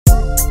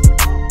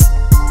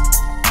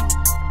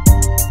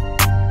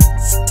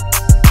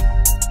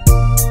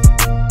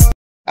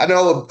I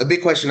know a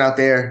big question out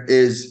there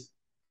is,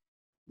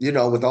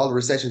 with all the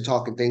recession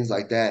talk and things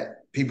like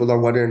that, people are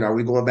wondering, are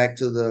we going back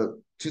to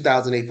the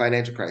 2008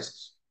 financial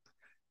crisis?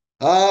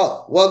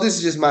 Well, this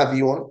is just my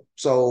view on it.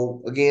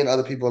 So again,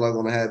 other people are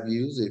going to have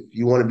views. If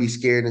you want to be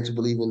scared into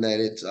believing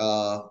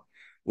that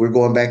we're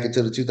going back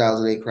into the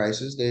 2008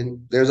 crisis,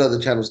 then there's other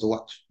channels to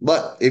watch.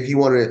 But if you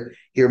want to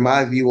hear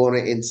my view on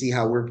it and see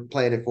how we're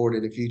planning for it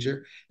in the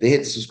future, then hit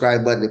the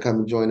subscribe button and come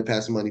and join the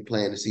Passive Money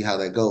Plan to see how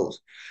that goes.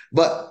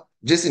 But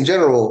just in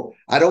general,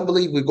 I don't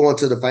believe we're going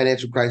to the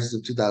financial crisis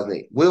of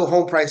 2008. Will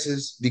home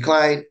prices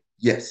decline?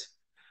 Yes.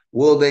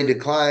 Will they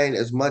decline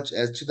as much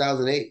as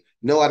 2008?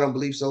 No, I don't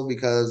believe so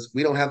because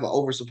we don't have an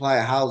oversupply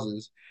of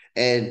houses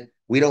and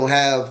we don't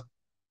have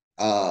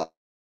uh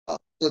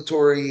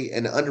regulatory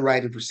and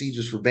underwriting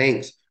procedures for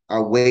banks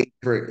are way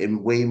different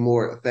and way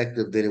more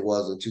effective than it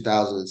was in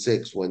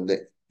 2006 when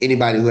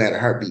anybody who had a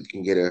heartbeat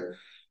can get a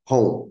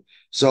home.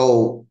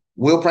 So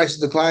will prices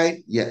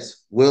decline?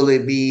 Yes. Will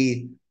it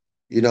be,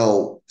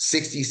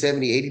 60,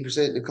 70,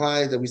 80%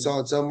 declines that we saw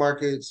in some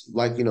markets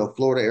like,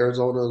 Florida,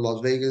 Arizona,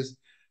 Las Vegas?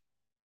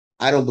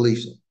 I don't believe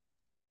so.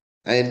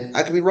 And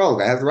I could be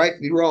wrong. I have the right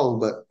to be wrong,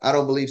 but I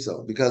don't believe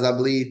so because I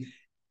believe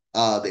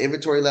the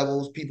inventory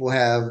levels people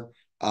have.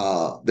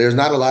 There's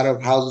not a lot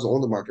of houses on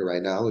the market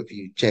right now if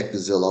you check the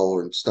Zillow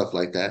and stuff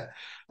like that.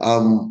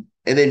 And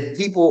then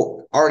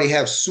people already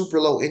have super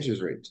low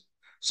interest rates.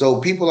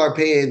 So people are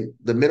paying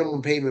the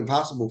minimum payment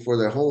possible for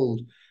their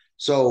homes.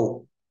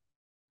 So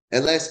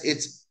unless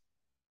it's,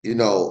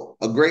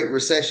 a great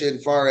recession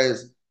as far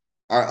as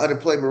our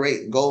unemployment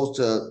rate goes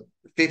to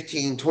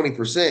 15,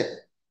 20%,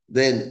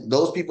 then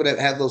those people that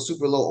have those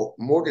super low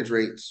mortgage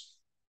rates,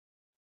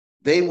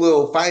 they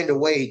will find a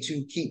way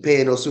to keep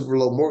paying those super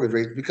low mortgage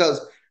rates because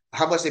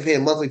how much they pay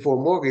monthly for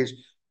a mortgage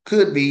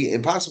could be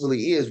and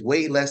possibly is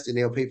way less than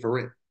they'll pay for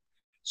rent.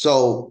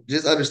 So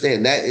just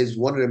understand that is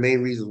one of the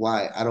main reasons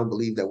why I don't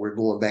believe that we're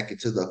going back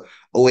into the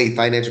 '08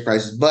 financial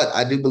crisis. But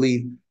I do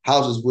believe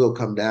houses will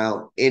come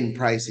down in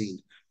pricing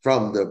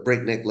from the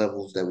breakneck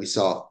levels that we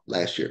saw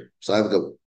last year. So have a good one.